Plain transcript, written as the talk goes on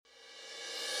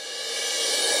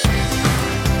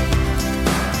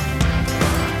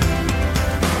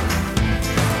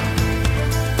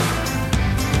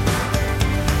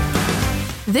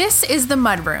This is The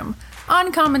Mudroom,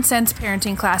 Uncommon Sense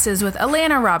Parenting Classes with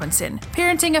Alana Robinson,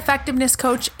 Parenting Effectiveness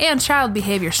Coach and Child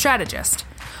Behavior Strategist.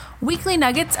 Weekly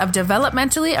nuggets of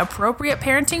developmentally appropriate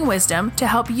parenting wisdom to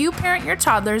help you parent your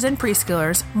toddlers and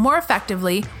preschoolers more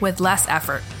effectively with less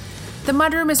effort. The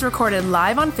Mudroom is recorded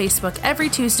live on Facebook every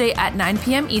Tuesday at 9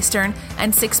 p.m. Eastern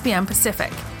and 6 p.m.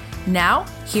 Pacific. Now,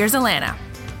 here's Alana.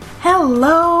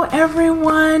 Hello,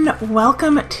 everyone.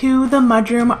 Welcome to The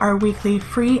Mudroom, our weekly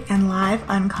free and live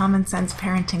Uncommon Sense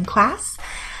parenting class.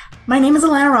 My name is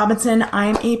Alana Robinson.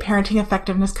 I'm a parenting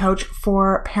effectiveness coach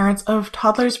for parents of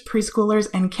toddlers, preschoolers,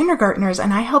 and kindergartners,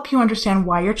 and I help you understand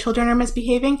why your children are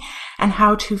misbehaving and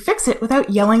how to fix it without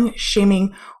yelling,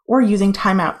 shaming, or using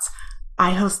timeouts.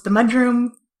 I host The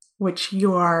Mudroom, which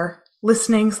you are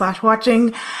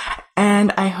listening/watching,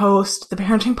 and I host the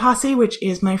Parenting Posse, which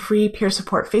is my free peer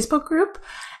support Facebook group.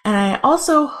 And I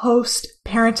also host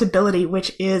Parentability,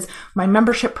 which is my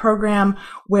membership program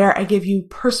where I give you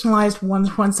personalized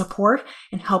one-to-one support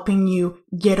in helping you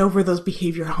get over those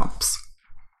behavior humps.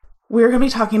 We're going to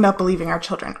be talking about believing our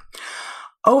children.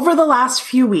 Over the last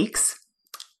few weeks,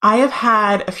 I have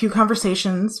had a few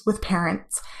conversations with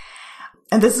parents,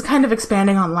 and this is kind of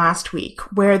expanding on last week,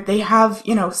 where they have,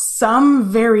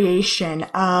 some variation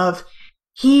of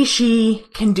he, she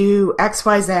can do X,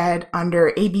 Y, Z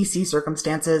under ABC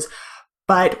circumstances,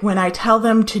 but when I tell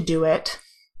them to do it,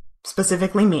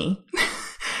 specifically me,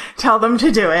 tell them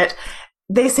to do it,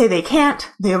 they say they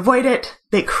can't, they avoid it,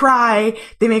 they cry,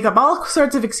 they make up all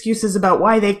sorts of excuses about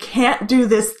why they can't do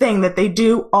this thing that they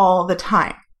do all the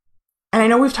time. And I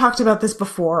know we've talked about this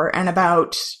before and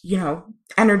about,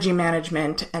 energy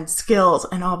management and skills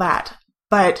and all that.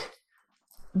 But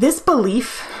this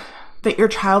belief that your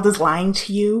child is lying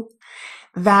to you,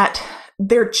 that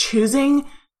they're choosing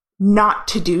not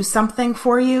to do something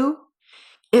for you,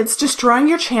 it's destroying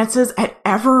your chances at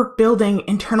ever building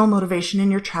internal motivation in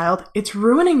your child. It's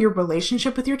ruining your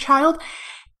relationship with your child.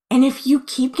 And if you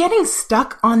keep getting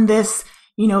stuck on this,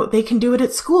 they can do it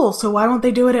at school, so why won't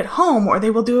they do it at home? Or they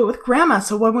will do it with grandma,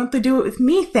 so why won't they do it with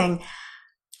me thing?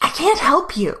 I can't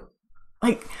help you.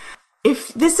 If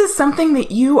this is something that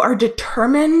you are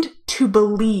determined to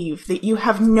believe, that you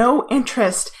have no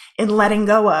interest in letting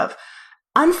go of,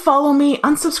 unfollow me,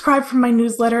 unsubscribe from my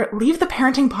newsletter, leave the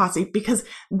Parenting Posse, because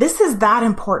this is that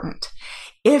important.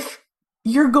 If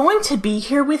you're going to be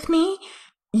here with me,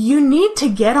 you need to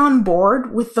get on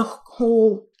board with the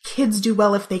whole kids do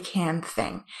well if they can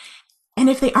thing. And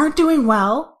if they aren't doing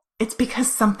well, it's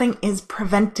because something is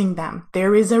preventing them.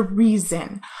 There is a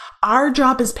reason. Our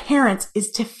job as parents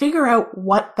is to figure out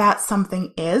what that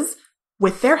something is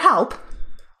with their help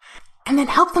and then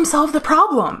help them solve the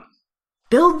problem.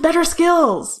 Build better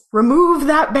skills. Remove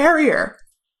that barrier.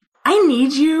 I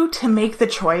need you to make the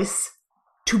choice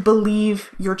to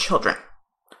believe your children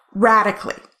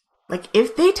radically.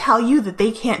 If they tell you that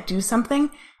they can't do something,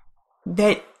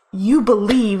 that you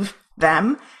believe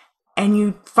them and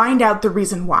you find out the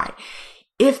reason why.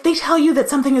 If they tell you that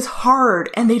something is hard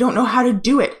and they don't know how to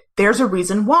do it, there's a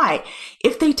reason why.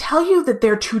 If they tell you that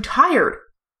they're too tired,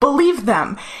 believe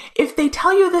them. If they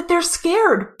tell you that they're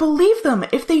scared, believe them.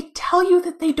 If they tell you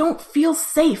that they don't feel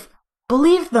safe,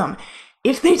 believe them.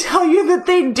 If they tell you that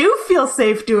they do feel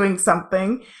safe doing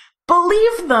something,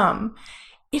 believe them.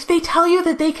 If they tell you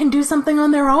that they can do something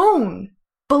on their own,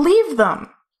 believe them.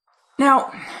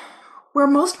 Now, where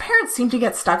most parents seem to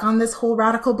get stuck on this whole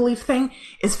radical belief thing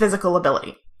is physical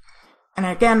ability. And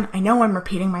again, I know I'm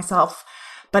repeating myself,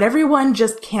 but everyone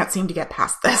just can't seem to get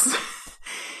past this.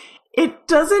 It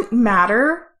doesn't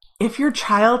matter if your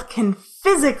child can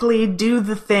physically do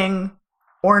the thing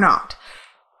or not.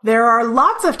 There are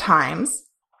lots of times,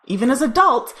 even as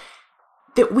adults,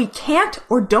 that we can't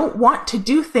or don't want to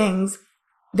do things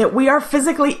that we are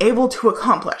physically able to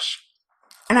accomplish.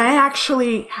 And I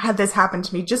actually had this happen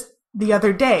to me just the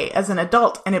other day as an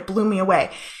adult, and it blew me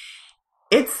away.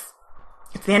 It's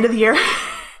the end of the year.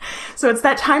 So it's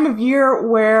that time of year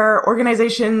where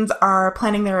organizations are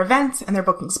planning their events and they're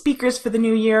booking speakers for the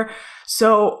new year.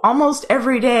 So almost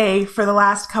every day for the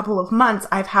last couple of months,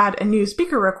 I've had a new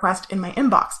speaker request in my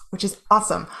inbox, which is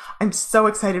awesome. I'm so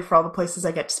excited for all the places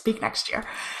I get to speak next year.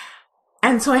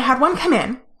 And so I had one come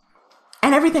in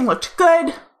and everything looked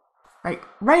good.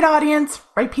 Right audience,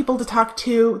 right people to talk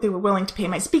to. They were willing to pay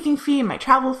my speaking fee and my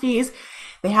travel fees.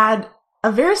 They had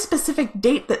a very specific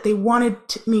date that they wanted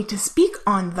me to speak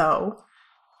on, though,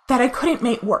 that I couldn't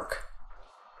make work.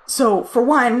 So for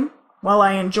one, while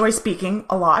I enjoy speaking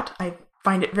a lot, I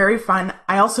find it very fun,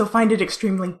 I also find it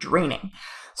extremely draining.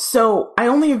 So I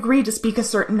only agree to speak a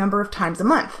certain number of times a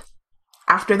month.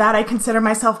 After that, I consider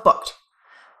myself booked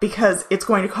because it's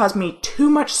going to cause me too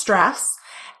much stress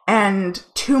and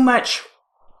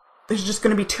there's just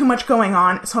going to be too much going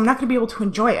on, so I'm not going to be able to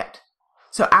enjoy it.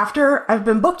 So after I've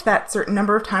been booked that certain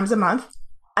number of times a month,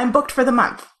 I'm booked for the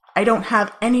month. I don't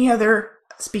have any other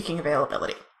speaking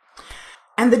availability.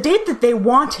 And the date that they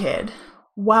wanted,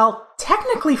 while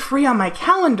technically free on my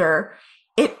calendar,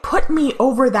 it put me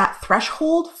over that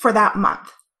threshold for that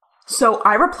month. So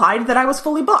I replied that I was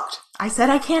fully booked. I said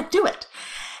I can't do it.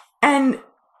 And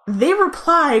they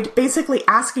replied basically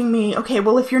asking me, okay,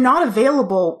 well, if you're not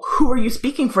available, who are you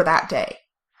speaking for that day?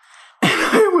 And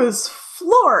I was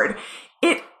floored.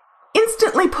 It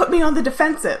instantly put me on the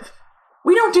defensive.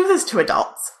 We don't do this to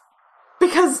adults.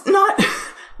 Because not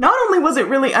only was it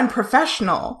really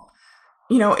unprofessional,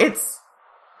 it's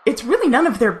really none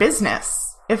of their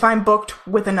business if I'm booked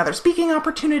with another speaking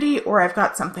opportunity or I've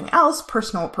got something else,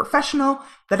 personal or professional,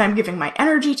 that I'm giving my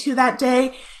energy to that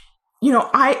day.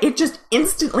 It just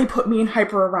instantly put me in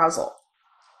hyperarousal.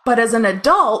 But as an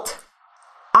adult,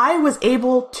 I was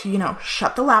able to,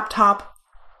 shut the laptop,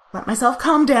 let myself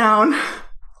calm down,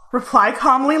 reply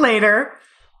calmly later.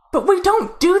 But we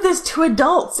don't do this to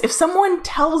adults. If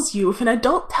an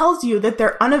adult tells you that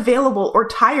they're unavailable or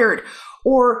tired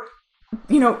or,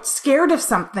 scared of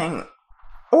something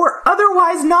or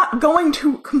otherwise not going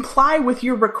to comply with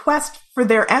your request for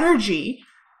their energy,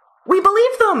 we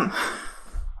believe them.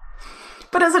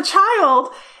 But as a child,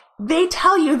 they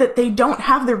tell you that they don't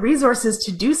have the resources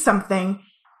to do something,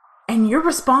 and your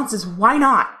response is, why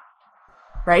not?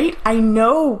 Right? I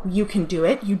know you can do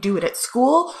it. You do it at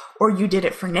school, or you did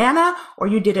it for Nana, or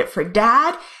you did it for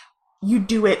Dad. You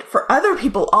do it for other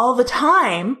people all the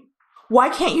time. Why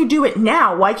can't you do it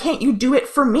now? Why can't you do it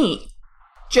for me?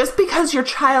 Just because your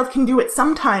child can do it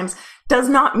sometimes does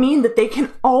not mean that they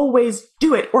can always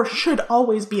do it or should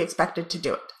always be expected to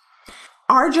do it.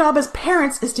 Our job as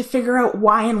parents is to figure out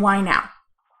why and why now.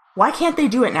 Why can't they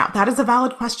do it now? That is a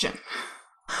valid question.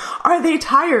 Are they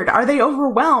tired? Are they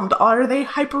overwhelmed? Are they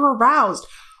hyper-aroused?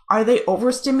 Are they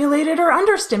overstimulated or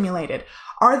understimulated?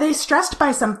 Are they stressed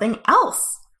by something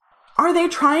else? Are they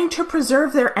trying to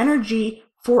preserve their energy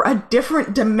for a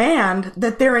different demand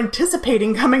that they're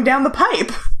anticipating coming down the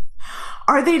pipe?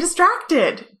 Are they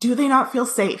distracted? Do they not feel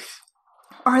safe?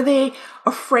 Are they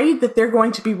afraid that they're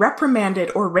going to be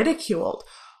reprimanded or ridiculed?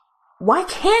 Why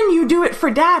can you do it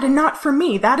for Dad and not for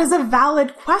me? That is a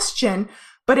valid question.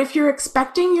 But if you're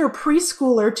expecting your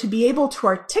preschooler to be able to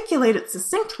articulate it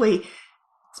succinctly,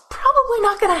 it's probably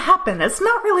not going to happen. It's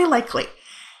not really likely.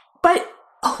 But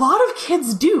a lot of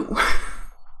kids do.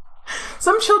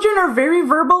 Some children are very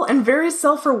verbal and very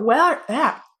self-aware.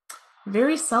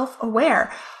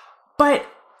 But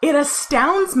it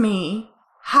astounds me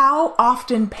how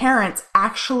often parents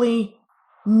actually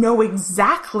know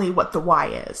exactly what the why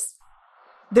is.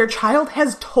 Their child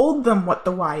has told them what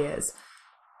the why is,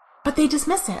 but they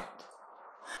dismiss it.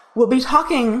 I'll be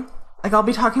talking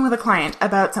with a client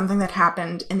about something that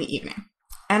happened in the evening.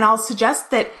 And I'll suggest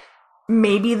that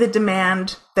maybe the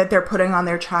demand that they're putting on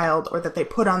their child, or that they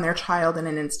put on their child in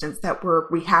an instance that we're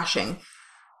rehashing,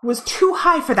 was too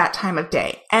high for that time of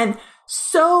day. And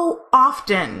so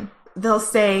often they'll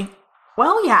say,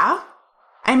 well, yeah,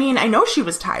 I know she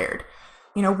was tired.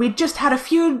 We just had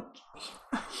a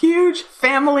huge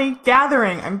family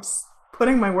gathering. I'm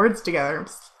putting my words together. I'm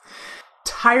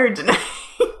tired tonight.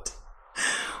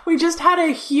 We just had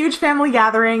a huge family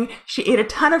gathering. She ate a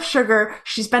ton of sugar.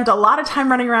 She spent a lot of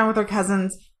time running around with her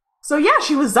cousins. So yeah,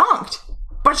 she was zonked,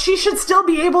 but she should still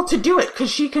be able to do it because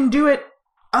she can do it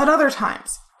at other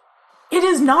times. It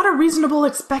is not a reasonable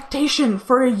expectation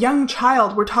for a young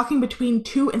child, we're talking between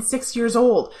 2 and 6 years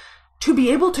old, to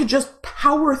be able to just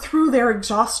power through their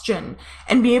exhaustion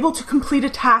and be able to complete a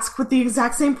task with the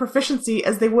exact same proficiency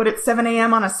as they would at 7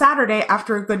 a.m. on a Saturday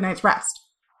after a good night's rest,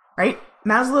 right?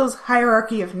 Maslow's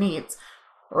hierarchy of needs.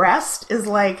 Rest is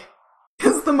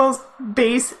the most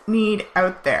base need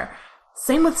out there.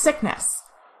 Same with sickness.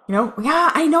 Yeah,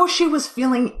 I know she was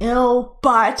feeling ill,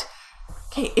 but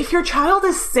okay, if your child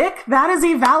is sick, that is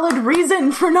a valid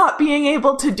reason for not being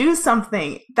able to do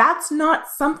something. That's not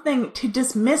something to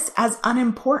dismiss as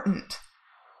unimportant.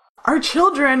 Our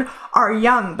children are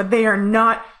young, but they are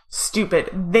not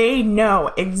stupid. They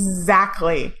know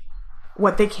exactly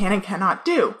what they can and cannot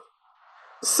do.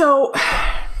 So,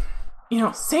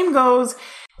 same goes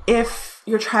if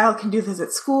your child can do this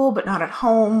at school, but not at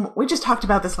home. We just talked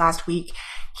about this last week.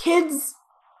 Kids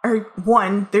are,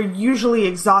 1, they're usually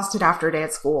exhausted after a day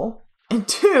at school. And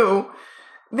 2,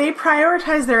 they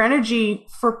prioritize their energy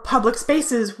for public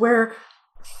spaces where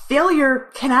failure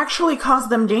can actually cause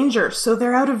them danger. So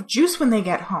they're out of juice when they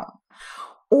get home.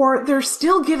 Or they're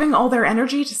still giving all their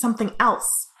energy to something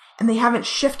else, and they haven't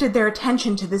shifted their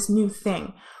attention to this new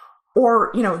thing.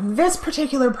 or, this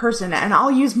particular person, and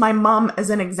I'll use my mom as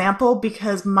an example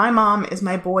because my mom is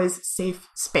my boy's safe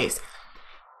space.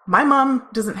 My mom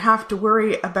doesn't have to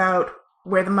worry about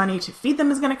where the money to feed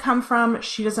them is going to come from.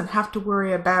 She doesn't have to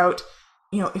worry about,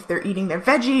 if they're eating their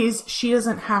veggies. She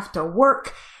doesn't have to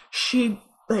work.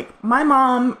 My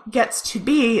mom gets to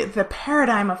be the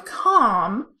paradigm of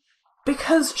calm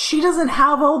because she doesn't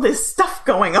have all this stuff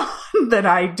going on that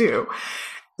I do.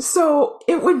 So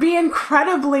it would be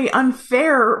incredibly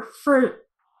unfair for,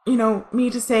 me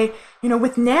to say,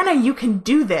 with Nana, you can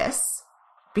do this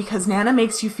because Nana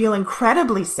makes you feel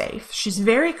incredibly safe. She's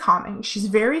very calming. She's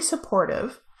very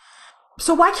supportive.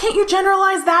 So why can't you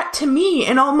generalize that to me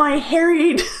in all my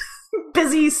harried,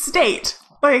 busy state?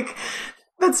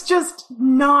 That's just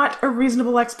not a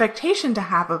reasonable expectation to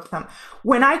have of them.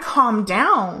 When I calm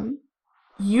down,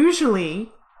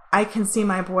 usually I can see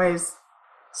my boys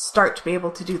start to be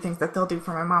able to do things that they'll do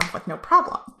for my mom with no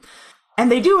problem.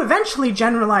 And they do eventually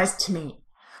generalize to me.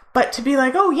 But to be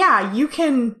like, oh yeah, you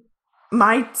can,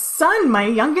 my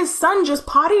youngest son just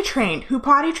potty trained. Who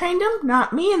potty trained him?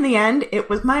 Not me in the end. It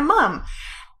was my mom.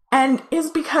 And it's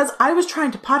because I was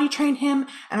trying to potty train him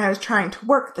and I was trying to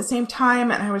work at the same time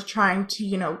and I was trying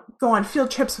to, go on field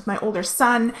trips with my older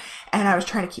son and I was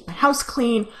trying to keep my house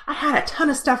clean. I had a ton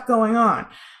of stuff going on.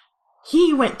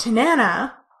 He went to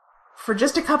Nana for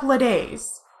just a couple of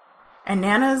days and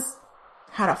Nana's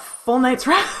had a full night's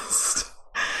rest.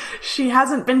 She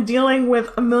hasn't been dealing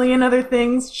with a million other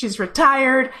things. She's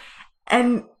retired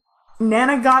and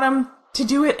Nana got him to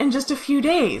do it in just a few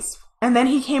days. And then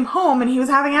he came home and he was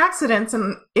having accidents.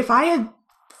 And if I had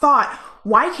thought,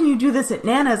 why can you do this at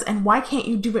Nana's and why can't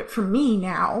you do it for me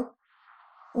now?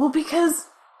 Well, because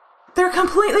they're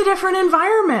completely different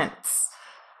environments.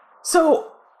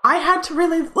 So I had to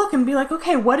really look and be like,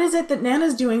 okay, what is it that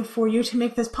Nana's doing for you to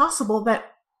make this possible that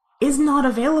is not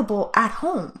available at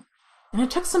home? And it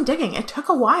took some digging. It took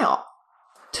a while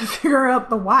to figure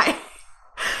out the why,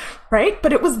 right?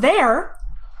 But it was there,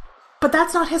 but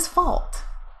that's not his fault.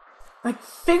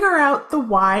 Figure out the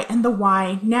why and the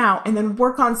why now, and then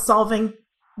work on solving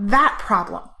that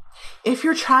problem. If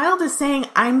your child is saying,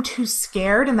 I'm too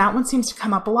scared, and that one seems to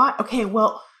come up a lot, okay,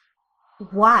 well,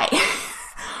 why?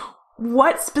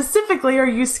 What specifically are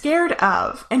you scared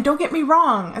of? And don't get me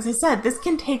wrong, as I said, this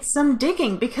can take some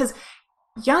digging because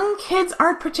young kids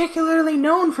aren't particularly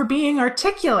known for being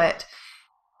articulate.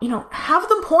 Have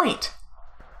them point.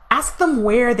 Ask them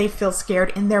where they feel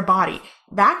scared in their body.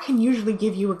 That can usually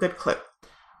give you a good clue.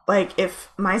 If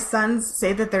my sons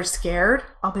say that they're scared,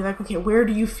 I'll be like, okay, where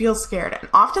do you feel scared? And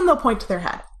often they'll point to their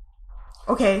head.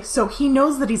 Okay, so he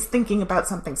knows that he's thinking about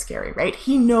something scary, right?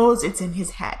 He knows it's in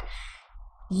his head.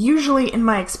 Usually, in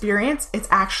my experience, it's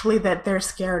actually that they're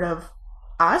scared of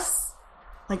us.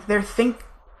 They think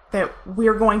that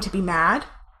we're going to be mad.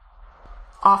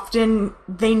 Often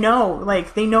they know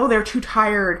they're too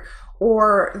tired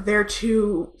or they're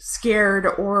too scared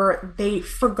or they've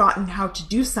forgotten how to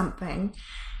do something.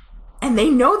 And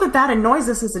they know that annoys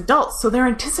us as adults, so they're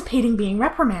anticipating being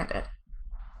reprimanded.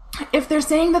 If they're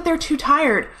saying that they're too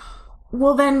tired,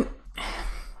 well then,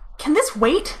 can this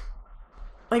wait?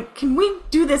 Can we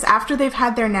do this after they've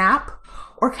had their nap?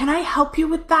 Or can I help you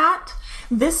with that?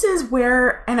 This is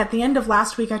where, and at the end of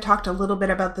last week, I talked a little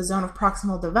bit about the zone of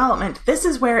proximal development. This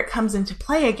is where it comes into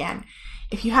play again.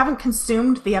 If you haven't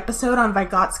consumed the episode on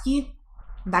Vygotsky,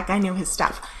 that guy knew his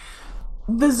stuff.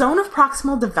 The zone of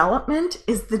proximal development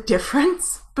is the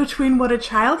difference between what a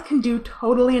child can do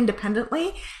totally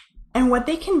independently and what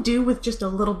they can do with just a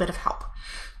little bit of help.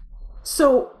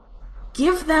 So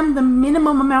give them the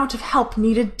minimum amount of help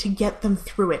needed to get them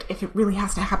through it if it really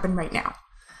has to happen right now.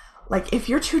 If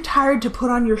you're too tired to put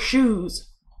on your shoes,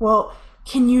 well,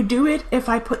 can you do it if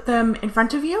I put them in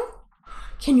front of you?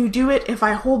 Can you do it if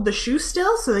I hold the shoe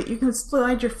still so that you can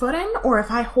slide your foot in? Or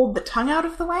if I hold the tongue out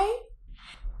of the way?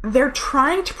 They're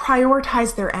trying to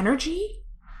prioritize their energy,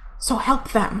 so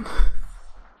help them.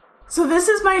 So this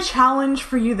is my challenge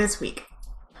for you this week.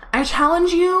 I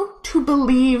challenge you to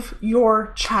believe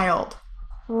your child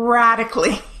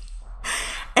radically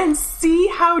and see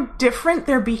how different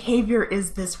their behavior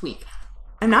is this week.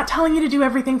 I'm not telling you to do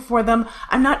everything for them.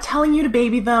 I'm not telling you to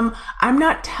baby them. I'm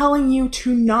not telling you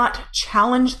to not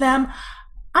challenge them.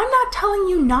 I'm not telling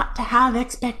you not to have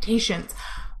expectations.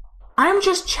 I'm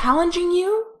just challenging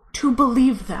you to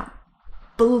believe them.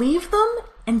 Believe them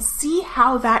and see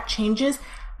how that changes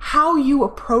how you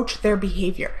approach their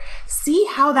behavior. See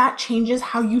how that changes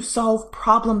how you solve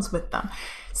problems with them.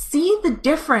 See the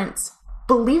difference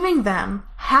believing them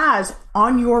has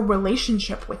on your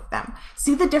relationship with them.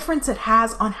 See the difference it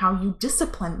has on how you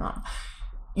discipline them.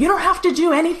 You don't have to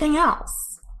do anything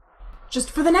else. just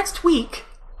for the next week,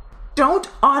 don't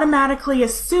automatically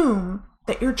assume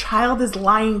that your child is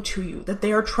lying to you, that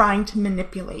they are trying to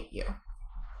manipulate you.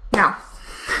 Now,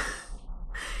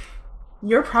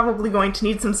 you're probably going to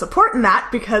need some support in that,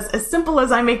 because as simple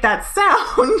as I make that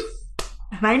sound,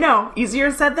 and I know,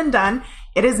 easier said than done,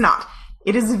 it is not.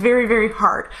 It is very, very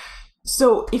hard.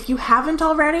 So if you haven't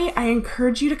already, I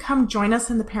encourage you to come join us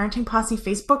in the Parenting Posse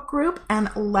Facebook group and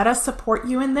let us support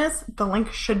you in this. The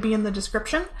link should be in the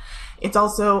description. It's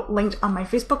also linked on my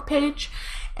Facebook page,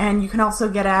 and you can also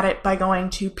get at it by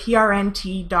going to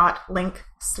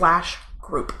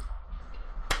prnt.link/group.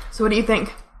 So what do you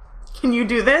think? Can you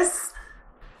do this?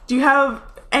 Do you have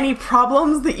any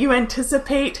problems that you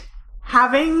anticipate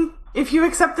having if you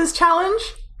accept this challenge?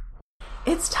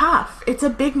 It's tough. It's a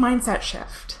big mindset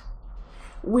shift.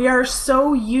 We are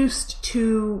so used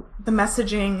to the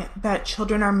messaging that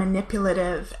children are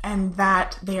manipulative and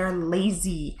that they are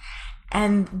lazy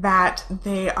and that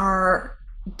they are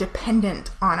dependent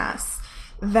on us,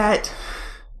 that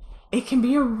it can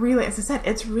be as I said,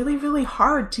 it's really, really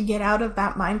hard to get out of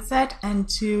that mindset and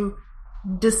to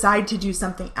decide to do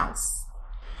something else.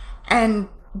 And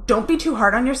don't be too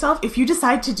hard on yourself. If you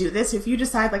decide to do this, if you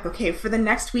decide like, okay, for the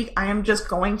next week, I am just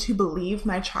going to believe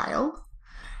my child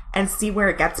and see where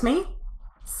it gets me,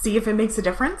 see if it makes a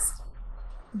difference.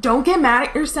 Don't get mad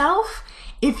at yourself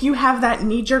if you have that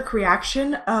knee-jerk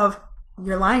reaction of,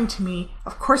 you're lying to me,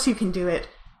 of course you can do it.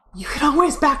 You can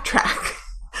always backtrack.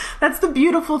 That's the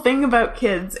beautiful thing about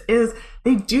kids, is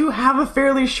they do have a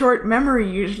fairly short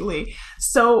memory usually.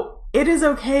 So it is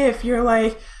okay if you're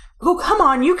like, oh, come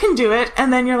on, you can do it.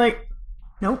 And then you're like,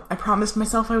 nope, I promised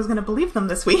myself I was going to believe them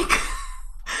this week.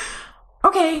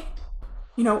 Okay,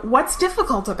 what's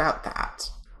difficult about that?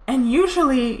 And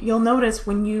usually you'll notice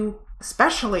when you,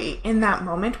 especially in that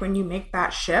moment when you make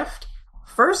that shift,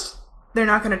 first, they're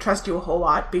not going to trust you a whole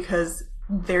lot because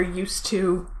they're used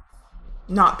to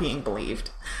not being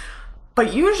believed.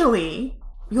 But usually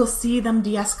you'll see them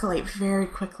de-escalate very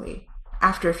quickly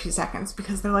after a few seconds,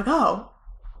 because they're like, oh,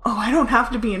 I don't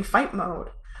have to be in fight mode.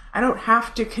 I don't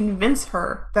have to convince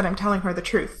her that I'm telling her the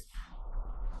truth.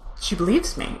 She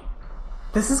believes me.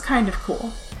 This is kind of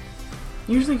cool.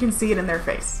 Usually you can see it in their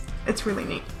face. It's really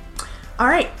neat. All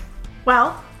right.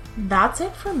 Well, that's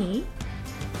it for me.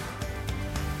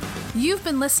 You've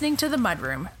been listening to The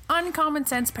Mudroom, Uncommon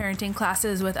Sense Parenting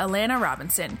Classes with Alana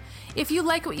Robinson. If you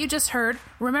like what you just heard,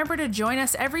 remember to join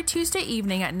us every Tuesday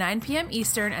evening at 9 p.m.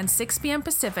 Eastern and 6 p.m.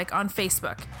 Pacific on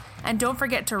Facebook. And don't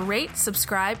forget to rate,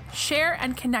 subscribe, share,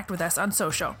 and connect with us on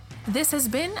social. This has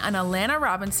been an Alana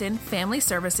Robinson Family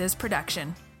Services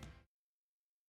production.